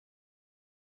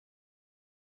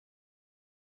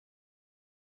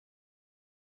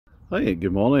Hi,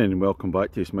 good morning and welcome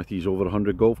back to Smithy's over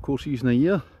 100 golf courses in a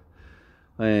year.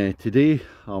 Today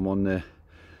I'm on the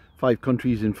 5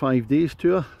 countries in 5 days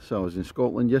tour. So I was in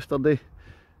Scotland yesterday,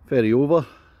 ferry over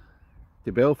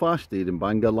to Belfast, stayed in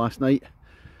Bangor last night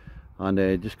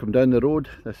and just come down the road.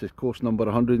 This is course number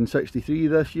 163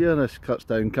 this year. This is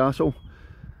Kirkistown Castle.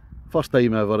 First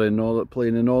time ever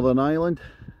playing in Northern Ireland.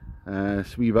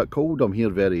 It's a wee bit cold. I'm here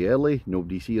very early,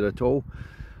 nobody's here at all.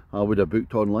 I would have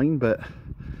booked online, but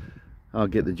I'll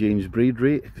get the James Braid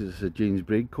rate because it's a James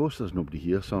Braid course. There's nobody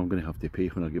here, so I'm going to have to pay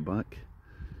when I get back.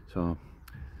 So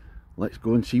let's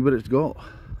go and see what it's got.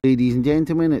 Ladies and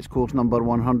gentlemen, it's course number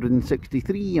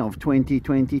 163 of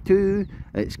 2022.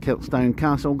 It's Kirkistown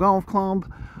Castle Golf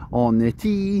Club. On the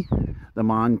tee, the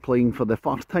man playing for the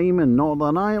first time in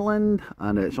Northern Ireland,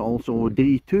 and it's also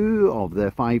day 2 of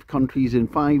the 5 countries in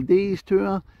 5 days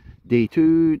tour. Day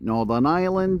 2, Northern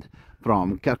Ireland,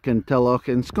 from Kirkistown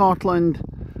in Scotland.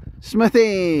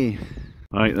 Smithy!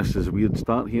 Right, this is a weird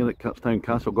start here at Kirkistown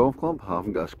Castle Golf Club. I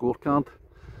haven't got a scorecard.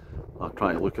 I'll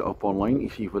try to look it up online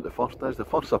to see what the first is. The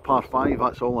first's a par 5,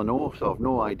 that's all I know, so I've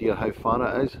no idea how far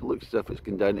it is. It looks as if it's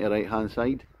going down to the right hand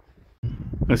side.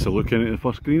 Let's look in at the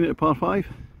first green at the par 5.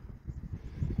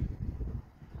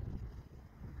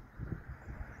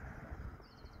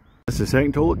 This is the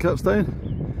second hole at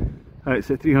Kirkistown. It's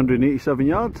at 387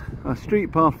 yards. A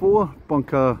straight par 4,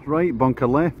 bunker right, bunker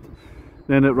left.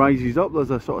 Then it rises up.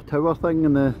 There's a sort of tower thing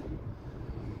in the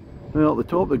at the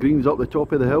top. The green's up the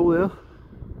top of the hill there.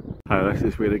 This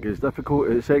is where it gets difficult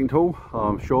at the second hole.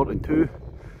 I'm short in 2,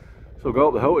 so I've got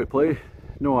up the hill to play.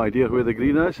 No idea where the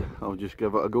green is. I'll just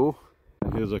give it a go.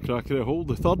 Here's a cracker at hole,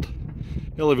 the third.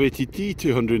 Elevated tee,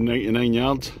 299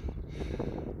 yards.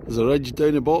 There's a ridge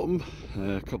down the bottom,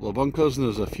 a couple of bunkers, and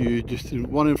there's a few, just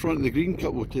one in front of the green,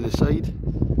 couple to the side.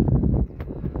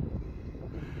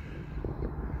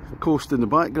 Coast in the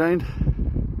background.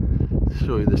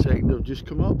 Show you the second have just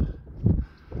come up.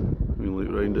 We look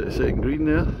round at the second green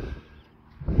there.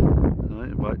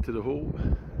 Right, back to the hole.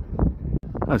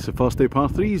 That's the first day par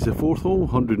 3s, the fourth hole,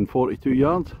 142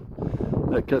 yards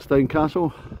at Kirkistown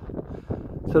Castle.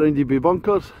 Surrounded by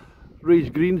bunkers,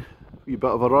 raised green, wee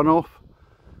bit of a run off.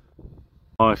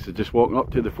 This is just walking up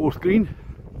to the fourth green,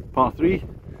 par 3.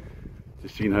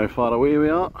 Just seeing how far away we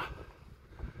are.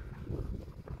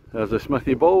 There's a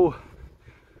Smithy ball,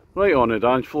 right on the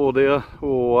dance floor there.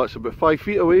 Oh, that's about 5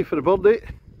 feet away for the birdie.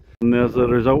 And there's the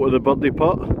result of the birdie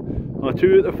putt. A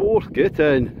 2 at the fourth, get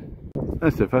in.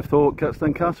 That's the fifth hole at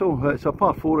Kirkistown Castle. It's a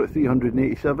par 4 at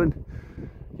 387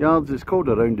 yards. It's called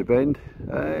Around the Bend.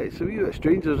 It's a wee bit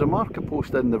strange, there's a marker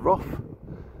post in the rough.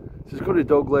 So it's got a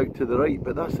dogleg to the right,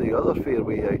 but that's the other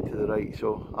fairway out to the right.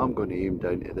 So I'm going to aim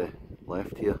down to the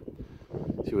left here,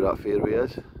 see where that fairway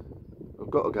is. I've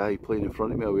got a guy playing in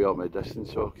front of me away up my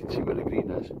distance, so I can see where the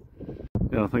green is.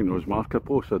 Yeah, I think those marker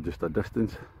posts are just a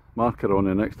distance marker on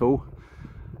the next hole.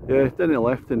 Yeah, down to the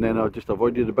left, and then I just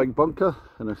avoided the big bunker,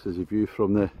 and this is a view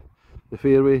from the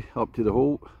fairway up to the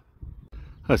hole.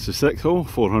 That's the sixth hole,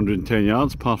 410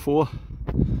 yards, par 4.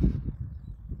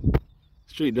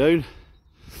 Straight down.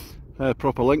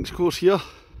 Proper links course here.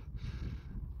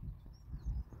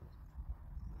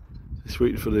 Just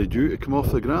waiting for the dew to come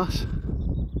off the grass.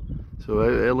 So out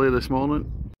early this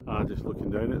morning. Just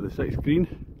looking down at the 6th green.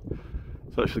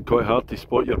 It's actually quite hard to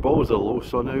spot your ball. There's a low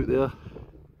sun out there.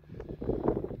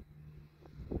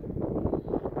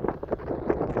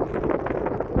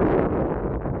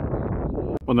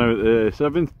 We're now at the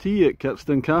 7th tee at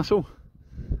Kirkistown Castle.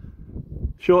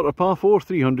 Shorter par 4,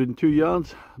 302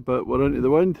 yards, but we're into the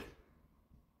wind.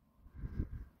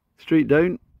 Straight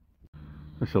down.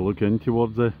 Let's look in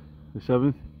towards the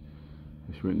 7th.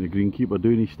 Just waiting the greenkeeper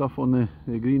doing his stuff on the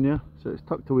green there. So it's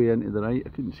tucked away into the right. I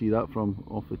couldn't see that from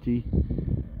off the tee.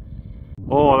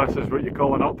 Oh, this is what you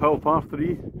call an uphill par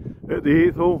 3 at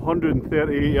the 8th hole,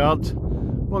 138 yards.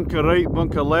 Bunker right,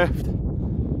 bunker left.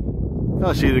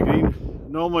 Can't see the green.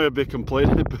 Normally I'd be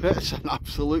complaining, but it's an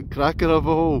absolute cracker of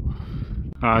a hole.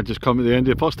 I just come at the end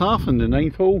of the first half in the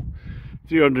 9th hole,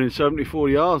 374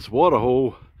 yards. What a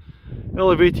hole.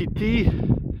 Elevated tee.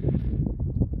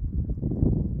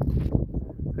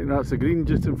 I think that's the green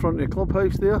just in front of the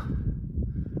clubhouse there,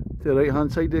 to the right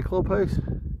hand side of the clubhouse.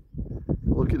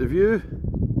 Look at the view,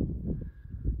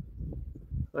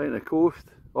 right on the coast.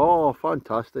 Oh,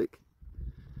 fantastic.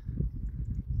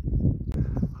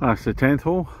 That's the 10th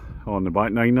hole, on the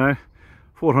back 9 now,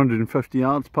 450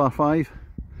 yards, par 5.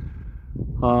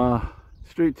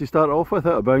 Straight to start off with,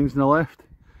 out of bounds on the left,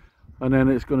 and then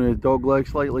it's going to dogleg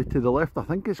slightly to the left. I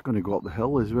think it's going to go up the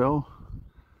hill as well.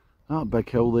 That big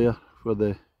hill there where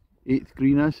the 8th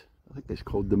green is, I think it's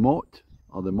called the Mott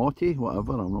or the Motte,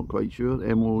 whatever, I'm not quite sure,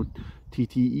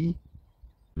 M-O-T-T-E.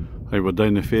 Right, we're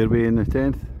down the fairway in the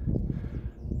 10th.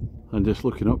 I'm just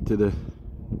looking up to the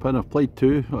pin. I've played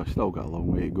 2, oh, I've still got a long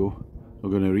way to go. We're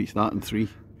going to reach that in 3.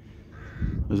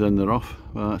 Is in the rough.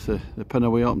 Well, that's the pin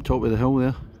away up on top of the hill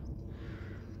there.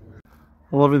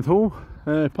 11th hole,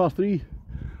 par 3,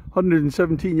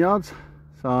 117 yards,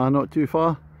 so not too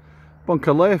far.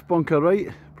 Bunker left, bunker right,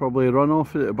 probably a run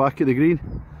off at the back of the green.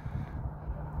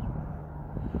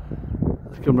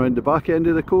 Let's come round the back end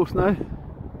of the course now.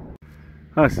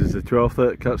 This is the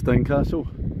 12th at Kirkistown Castle,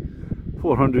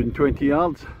 420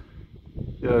 yards.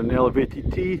 You're an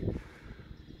elevated tee,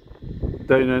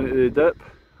 down into the dip,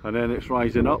 and then it's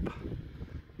rising up.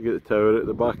 You get the tower at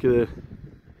the back of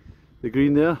the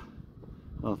green there.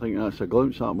 I think that's a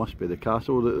glimpse. That must be the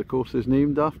castle that the course is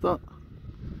named after.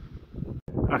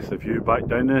 That's the view back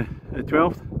down the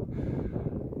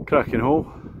 12th. Cracking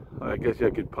hole. It gives you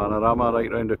a good panorama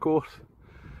right round the course.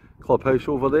 Clubhouse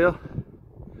over there.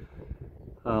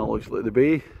 Looks like the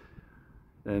bay.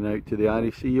 Then out to the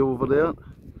Irish Sea over there.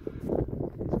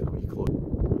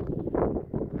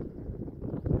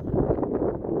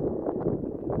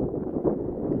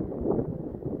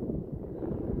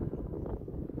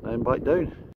 Then back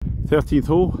down. 13th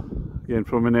hole, again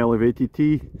from an elevated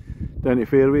tee, down to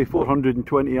fairway,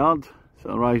 420 yards,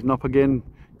 so rising up again,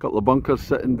 a couple of bunkers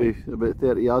sitting about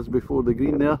 30 yards before the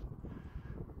green there.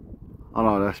 I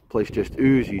know this place just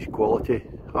oozes quality,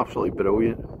 absolutely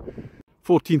brilliant.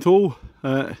 14th hole,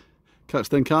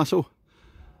 Kirkistown Castle,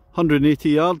 180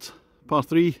 yards, par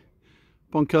 3,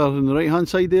 bunker on the right hand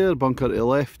side there, bunker to the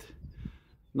left.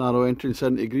 Narrow entrance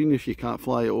into green if you can't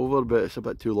fly it over, but it's a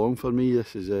bit too long for me.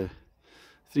 This is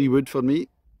 3 wood for me.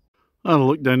 I'll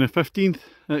look down the 15th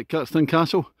at Kirkistown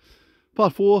Castle. Par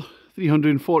 4,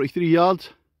 343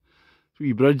 yards.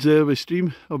 Wee bridge there with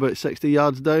stream, about 60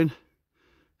 yards down.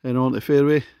 And on the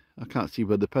fairway. I can't see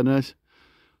where the pin is.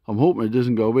 I'm hoping it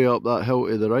doesn't go way up that hill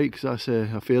to the right, because that's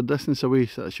a fair distance away,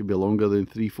 so that should be longer than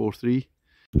 343.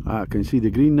 I can see the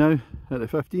green now at the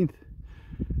 15th.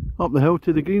 Up the hill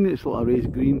to the green, it's like a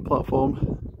raised green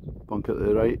platform, bunker to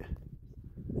the right.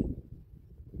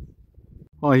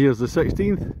 Oh, here's the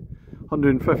 16th,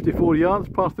 154 yards,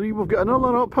 par 3. We've got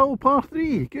another uphill par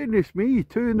 3, goodness me,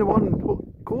 2 in the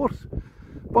 1 course.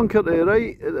 Bunker to the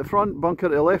right at the front, bunker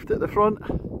to the left at the front.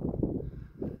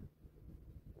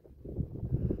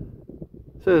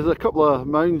 So there's a couple of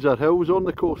mounds or hills on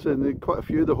the course, and quite a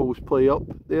few of the holes play up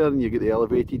there, and you get the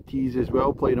elevated tees as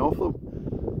well playing off them.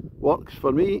 Works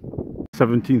for me.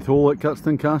 17th hole at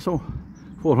Kirkistown Castle,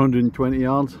 420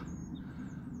 yards.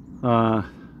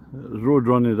 Road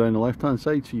running down the left hand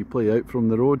side, so you play out from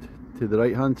the road to the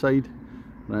right hand side,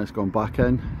 and then it's gone back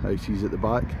in, houses at the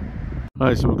back.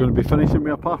 Right, so we're going to be finishing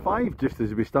with a par 5 just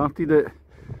as we started at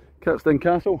Kirkistown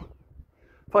Castle,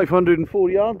 504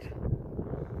 yards.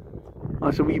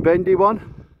 That's a wee bendy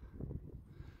one,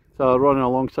 so I'm running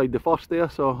alongside the first there,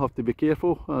 so I'll have to be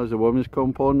careful. There's a women's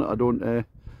compound that I don't hit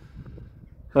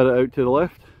it out to the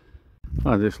left.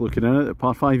 I'm just looking in at the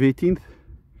par 5 18th.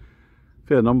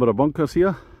 Fair number of bunkers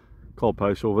here.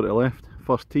 Clubhouse over to the left,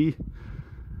 first tee.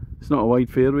 It's not a wide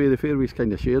fairway, the fairway's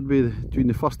kind of shared between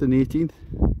the first and the 18th.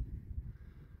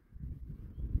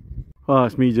 Well,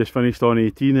 that's me just finished on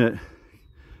 18 at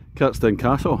Kirkistown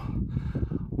Castle.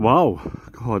 Wow,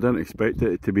 God, I didn't expect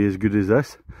it to be as good as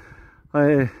this.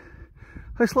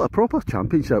 It's like a proper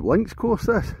championship links course,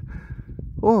 this.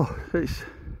 Oh, it's...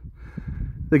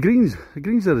 The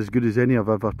greens are as good as any I've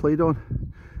ever played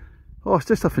on. Oh, it's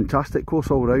just a fantastic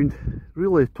course all round.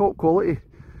 Really top quality.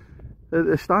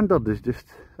 The standard is just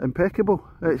impeccable.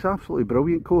 It's absolutely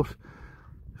brilliant course.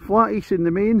 Flattish in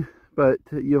the main, but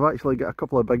you've actually got a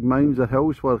couple of big mounds or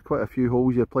hills where quite a few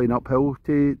holes you're playing uphill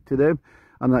to them,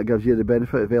 and that gives you the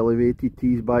benefit of elevated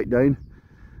tees back down.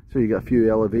 So you get a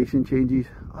few elevation changes.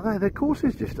 Oh, the course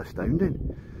is just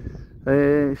astounding.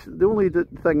 The only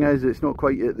thing is it's not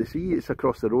quite at the sea, it's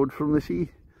across the road from the sea.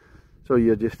 So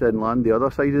you're just inland the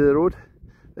other side of the road.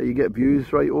 You get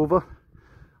views right over.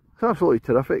 It's absolutely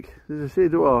terrific. As I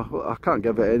said, I can't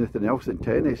give it anything else than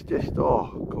 10. It's just,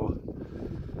 oh God.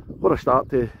 What a start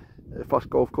to the first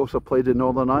golf course I played in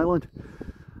Northern Ireland.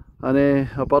 And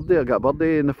a birdie, I got a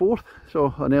birdie in the 4th.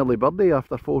 So an early birdie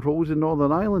after 4 holes in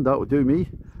Northern Ireland, that would do me.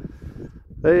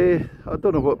 I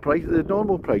don't know what price, the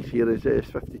normal price here is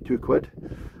 52 quid,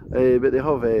 but they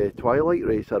have twilight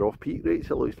rates or off-peak rates,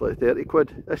 it looks like 30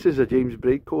 quid. This is a James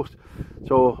Braid course,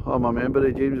 so I'm a member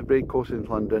of James Braid course in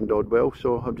London Dodwell,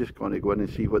 so I'm just going to go in and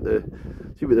see what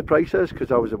the price is,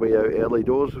 because I was away out early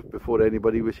doors before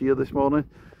anybody was here this morning.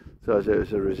 So as it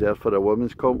was a reserve for a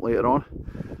women's comp later on.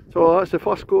 So that's the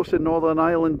first course in Northern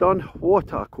Ireland done.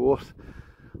 What a course.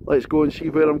 Let's go and see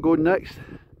where I'm going next.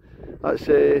 That's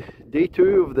day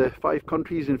 2 of the 5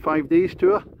 countries in 5 days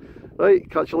tour. Right,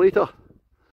 catch you later.